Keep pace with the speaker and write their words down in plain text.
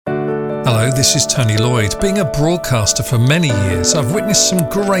this is Tony Lloyd. Being a broadcaster for many years, I've witnessed some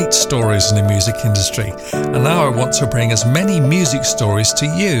great stories in the music industry, and now I want to bring as many music stories to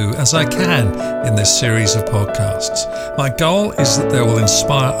you as I can in this series of podcasts. My goal is that they will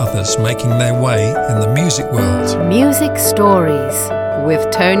inspire others making their way in the music world. Music Stories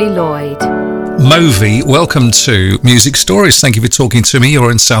with Tony Lloyd. Mauvey, welcome to Music Stories. Thank you for talking to me. You're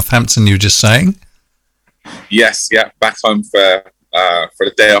in Southampton, you were just saying? Yes, back home for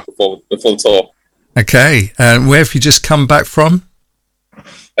the day off before the tour. Okay, and where have you just come back from?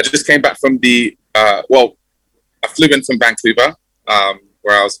 I just came back from I flew in from Vancouver,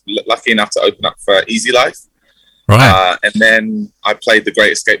 where I was lucky enough to open up for Easy Life. Right. And then I played the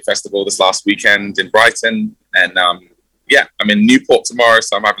Great Escape Festival this last weekend in Brighton, and I'm in Newport tomorrow,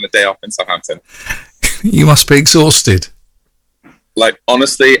 so I'm having a day off in Southampton. You must be exhausted. Like,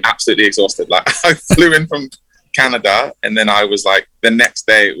 honestly, absolutely exhausted. Like, I flew in from Canada, and then I was like, the next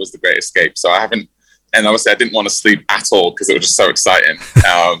day it was the Great Escape. So and obviously I didn't want to sleep at all because it was just so exciting.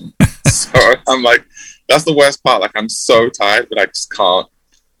 So I'm like, that's the worst part. Like, I'm so tired that I just can't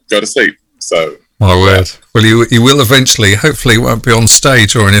go to sleep. So, my word. Well, you will eventually. Hopefully, it won't be on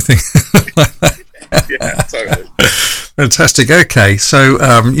stage or anything like that. Yeah, totally. Fantastic. Okay, so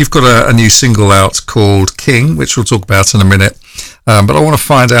you've got a new single out called King, which we'll talk about in a minute. But I want to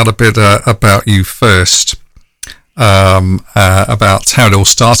find out a bit about you first, about how it all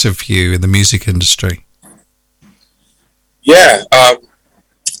started for you in the music industry. Yeah,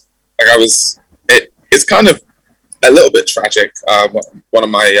 it's kind of a little bit tragic. One of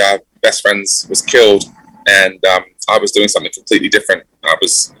my best friends was killed, and I was doing something completely different. I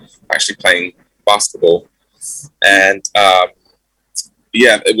was actually playing basketball, and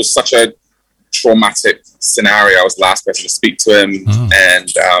it was such a traumatic scenario. I was the last person to speak to him,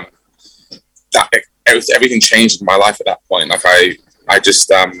 and everything changed in my life at that point. Like, I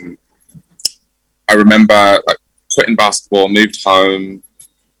remember like quitting basketball, moved home,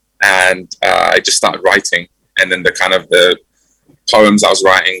 and I just started writing. And then the poems I was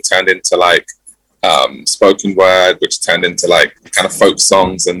writing turned into like spoken word, which turned into like kind of folk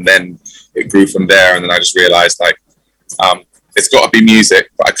songs, and then it grew from there. And then I just realized like it's got to be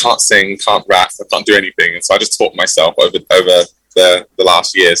music, but I can't sing, can't rap, I can't do anything. And so I just taught myself over the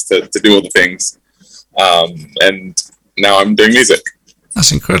last years to do all the things. And now I'm doing music.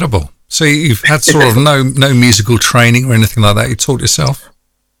 That's incredible. So you've had sort of no musical training or anything like that. You taught yourself?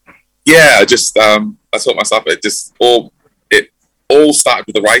 Yeah, I taught myself. It all started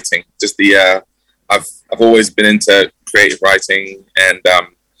with the writing. I've always been into creative writing and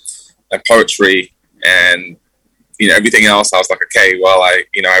poetry, and everything else. I was like, okay, well, I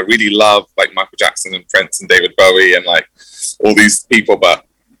really love like Michael Jackson and Prince and David Bowie and like all these people, but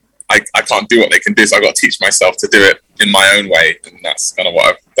I can't do what they can do, so I got to teach myself to do it in my own way, and that's kind of what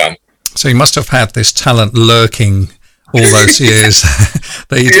I've done. So you must have had this talent lurking all those years.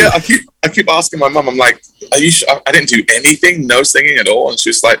 Yeah, I keep asking my mum. I'm like, "Are you sure? I didn't do anything, no singing at all." And she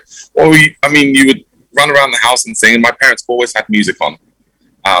was like, "Well, you would run around the house and sing." And my parents always had music on,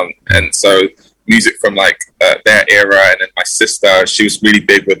 and so music from like their era. And then my sister, she was really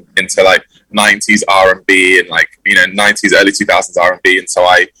big into like 90s R&B and like 90s early 2000s R&B, and so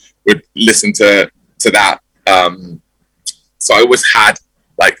I would listen to that. So I always had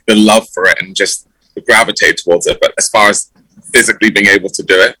like the love for it and just gravitate towards it. But as far as physically being able to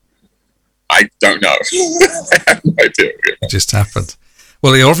do it, I don't know. I have no idea. It just happened.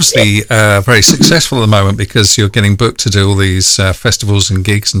 Well, you're obviously very successful at the moment because you're getting booked to do all these festivals and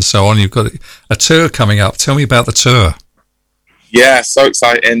gigs and so on. You've got a tour coming up. Tell me about the tour. Yeah, so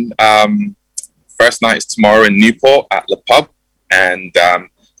exciting. First night is tomorrow in Newport at Le Pub. And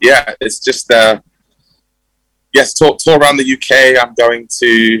it's just tour around the UK. I'm going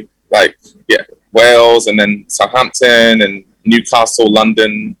to Wales and then Southampton and Newcastle,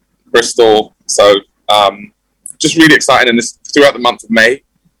 London, Bristol. So just really exciting, and it's throughout the month of May.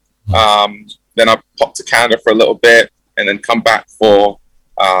 Then I pop to Canada for a little bit, and then come back for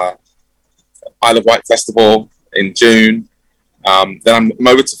Isle of Wight Festival in June. Then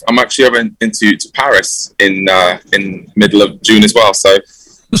I'm actually over into Paris in middle of June as well. So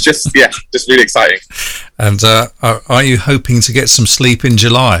it's just really exciting. And are you hoping to get some sleep in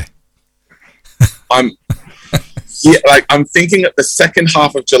July? I'm thinking that the second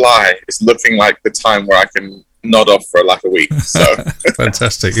half of July is looking like the time where I can nod off for like a week. So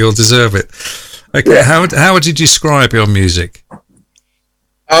fantastic, you'll deserve it. Okay, yeah. How would you describe your music?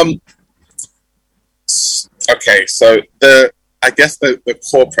 Okay, so I guess the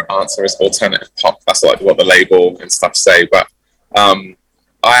corporate answer is alternative pop. That's like what the label and stuff say. But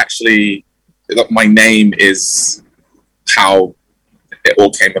my name is how it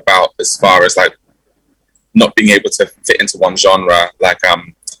all came about, as far as like not being able to fit into one genre. Like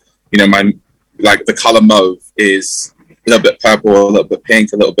my the color mauve is a little bit purple, a little bit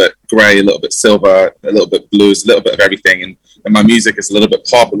pink, a little bit grey, a little bit silver, a little bit blues, a little bit of everything. And my music is a little bit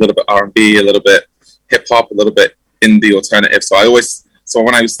pop, a little bit R&B, a little bit hip hop, a little bit indie alternative. So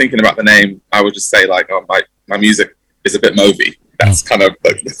when I was thinking about the name, I would just say like, oh, my music is a bit Mauvey. That's kind of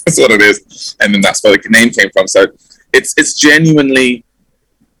like, that's what it is. And then that's where the name came from. So it's genuinely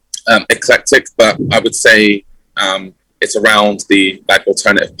eclectic, but I would say it's around the like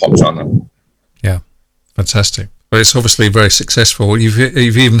alternative pop genre. Yeah, fantastic. Well, it's obviously very successful. You've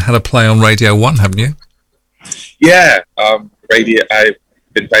even had a play on Radio 1, haven't you? Yeah, radio. I've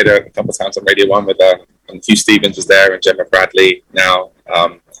been played a couple of times on Radio 1 with Hugh Stevens was there and Gemma Bradley now,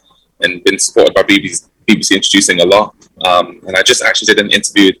 and been supported by BBC Introducing a lot. And I just actually did an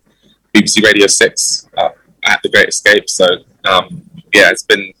interview with BBC Radio 6 at The Great Escape. So it's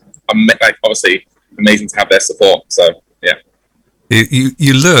been obviously amazing to have their support. So yeah.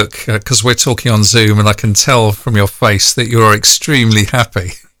 You look, because we're talking on Zoom, and I can tell from your face that you're extremely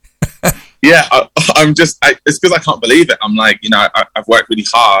happy. Yeah, it's because I can't believe it. I'm like, I've worked really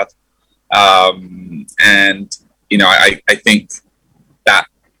hard, and I think that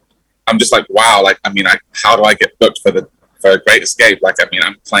I'm just like, wow. Like, how do I get booked for a Great Escape? Like,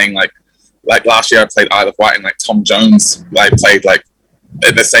 I'm playing like last year I played Isle of Wight, and like Tom Jones played like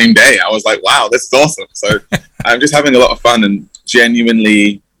the same day. I was like, wow, this is awesome. So I'm just having a lot of fun and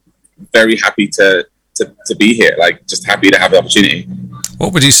genuinely very happy to be here. Like, just happy to have the opportunity.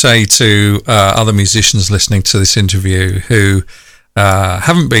 What would you say to other musicians listening to this interview who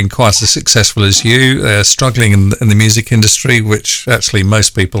haven't been quite as successful as you? They're struggling in the music industry, which actually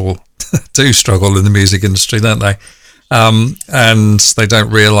most people do struggle in the music industry, don't they? And they don't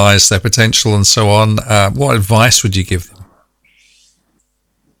realise their potential and so on. What advice would you give them?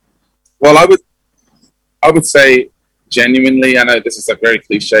 Well, I would say genuinely, I know this is a very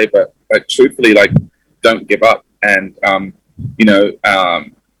cliche, but like truthfully, like, don't give up. And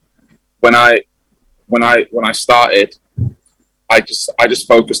when I started, I just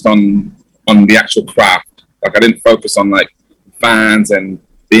focused on the actual craft. Like, I didn't focus on like fans and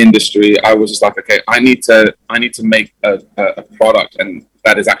the industry. I was just like, okay, I need to make a product, and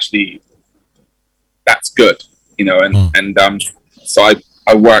that is actually, that's good, so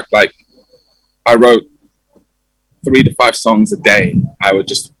I worked, like, I wrote 3 to 5 songs a day. I would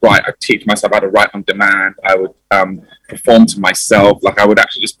just write. I'd teach myself how to write on demand. I would perform to myself. Like, I would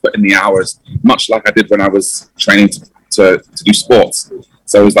actually just put in the hours, much like I did when I was training to do sports.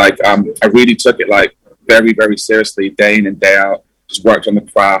 So it was like, I really took it like very, very seriously, day in and day out, just worked on the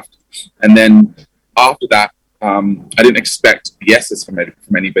craft. And then after that, I didn't expect yeses from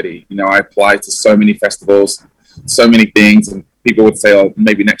anybody. I applied to so many festivals, so many things, and people would say, oh,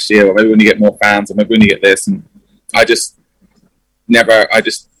 maybe next year, or maybe when you get more fans, or maybe when you get this. And I didn't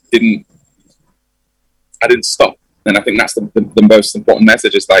stop. And I think that's the most important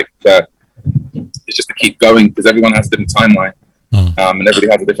message, is like, it's just to keep going, because everyone has a different timeline, and everybody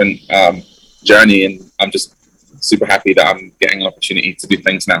has a different journey. And I'm just super happy that I'm getting an opportunity to do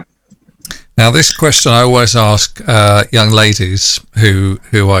things now. Now, this question I always ask young ladies who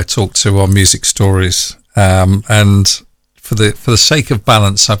I talk to on Music Stories, and for the sake of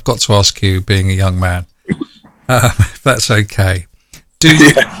balance, I've got to ask you, being a young man, if that's okay. Do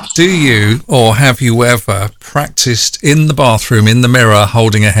you or have you ever practiced in the bathroom, in the mirror,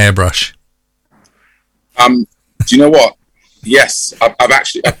 holding a hairbrush? Do you know what? Yes, I've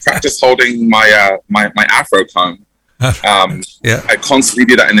practiced holding my Afro comb. Yeah. I constantly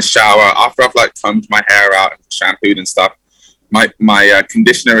do that in the shower after I've like combed my hair out and shampooed and stuff. My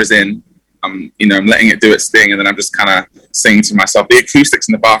conditioner is in. I'm letting it do its thing, and then I'm just kind of singing to myself. The acoustics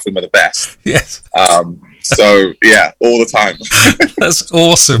in the bathroom are the best. Yes. So yeah, all the time. That's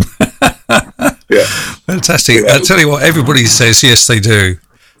awesome. Yeah. Fantastic. Yeah. I'll tell you what, everybody says yes, they do.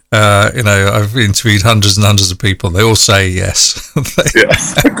 I've interviewed hundreds and hundreds of people. They all say yes.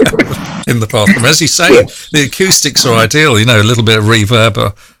 In the bathroom. As you say, the acoustics are ideal. A little bit of reverb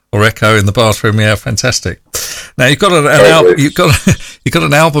or echo in the bathroom. Yeah, fantastic. Now you've got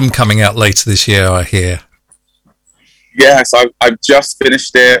an album coming out later this year, I hear. Yeah, so I've just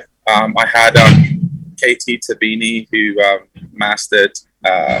finished it. I had Katie Tabini, who mastered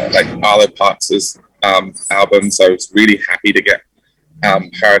Arlo Parks' album, so I was really happy to get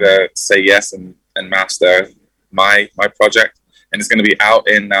her to say yes and master my project. And it's going to be out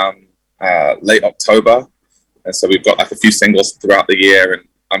in late October, and so we've got like a few singles throughout the year.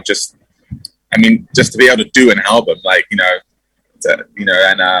 And just to be able to do an album, and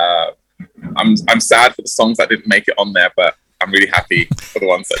I'm sad for the songs that didn't make it on there, but I'm really happy for the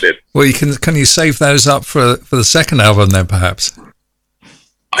ones that did. Well, can you save those up for the second album then, perhaps?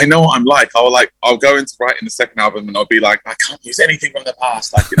 I know what I'm like. I'll go into writing the second album and I'll be like, I can't use anything from the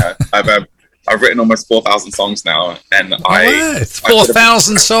past. Like, I've written almost 4,000 songs now, and it's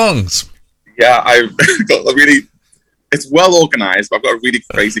 4,000 songs. Yeah, I've got a really. It's well organized, but I've got a really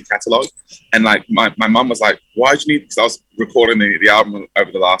crazy catalog. And like my mum was like, "Why do you need?" Because I was recording the album over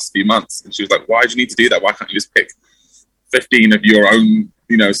the last few months, and she was like, "Why do you need to do that? Why can't you just pick 15 of your own,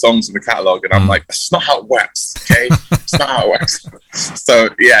 songs in the catalog?" And I'm like, "That's not how it works. Okay, it's not how it works." So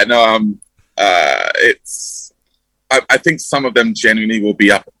yeah, no, it's. I think some of them genuinely will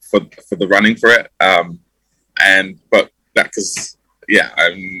be up for the running for it, but that because. Yeah, I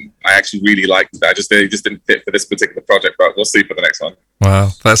actually really liked that. They just didn't fit for this particular project, but we'll see for the next one.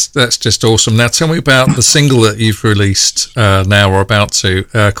 Wow, that's just awesome. Now, tell me about the single that you've released now or about to,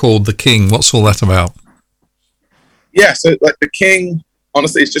 called "The King." What's all that about? Yeah, so like "The King,"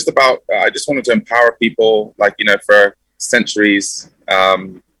 honestly, it's just about. I just wanted to empower people, for centuries,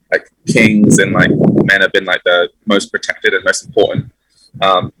 like kings and like men have been like the most protected and most important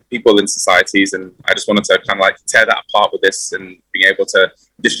people in societies, and I just wanted to kind of like tear that apart with this and being able to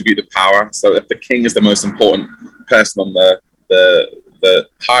distribute the power. So if the king is the most important person on the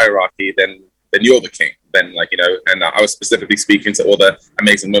hierarchy, then you're the king. Then and I was specifically speaking to all the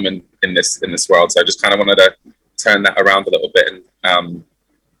amazing women in this world. So I just kind of wanted to turn that around a little bit, and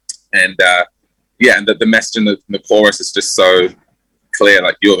the message in the chorus is just so clear.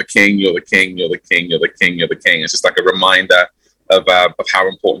 Like you're the king, you're the king, you're the king, you're the king, you're the king. It's just like a reminder of how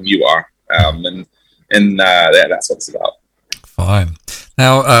important you are, that's what it's about. Fine.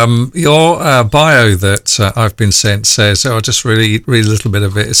 Now, your bio that I've been sent says, I'll just read a little bit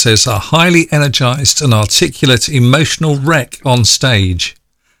of it. It says, "A highly energized and articulate emotional wreck on stage."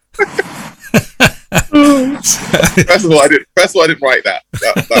 First of all, I didn't write that.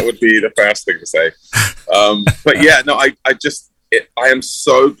 That would be the first thing to say. But yeah, no, I am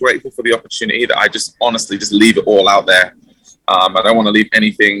so grateful for the opportunity that I just honestly just leave it all out there. I don't want to leave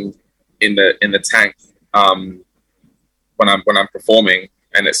anything in the tank when I'm performing,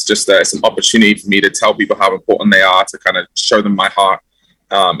 and it's just it's an opportunity for me to tell people how important they are, to kind of show them my heart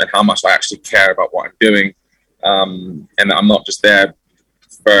and how much I actually care about what I'm doing, and that I'm not just there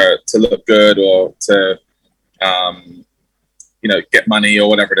to look good or to get money or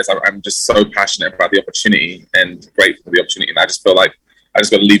whatever it is. I'm just so passionate about the opportunity and grateful for the opportunity, and I just feel like I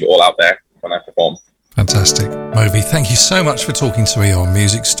just got to leave it all out there when I perform. Fantastic. Mauvey, thank you so much for talking to me on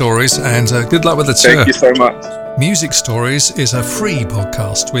Music Stories, and good luck with the tour. Thank you so much. Music Stories is a free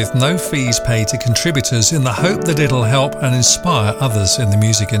podcast with no fees paid to contributors in the hope that it'll help and inspire others in the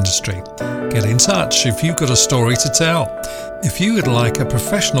music industry. Get in touch if you've got a story to tell. If you would like a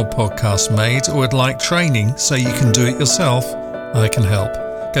professional podcast made or would like training so you can do it yourself, I can help.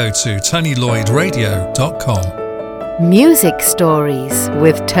 Go to TonyLloydRadio.com. Music Stories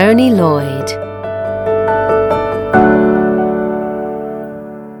with Tony Lloyd.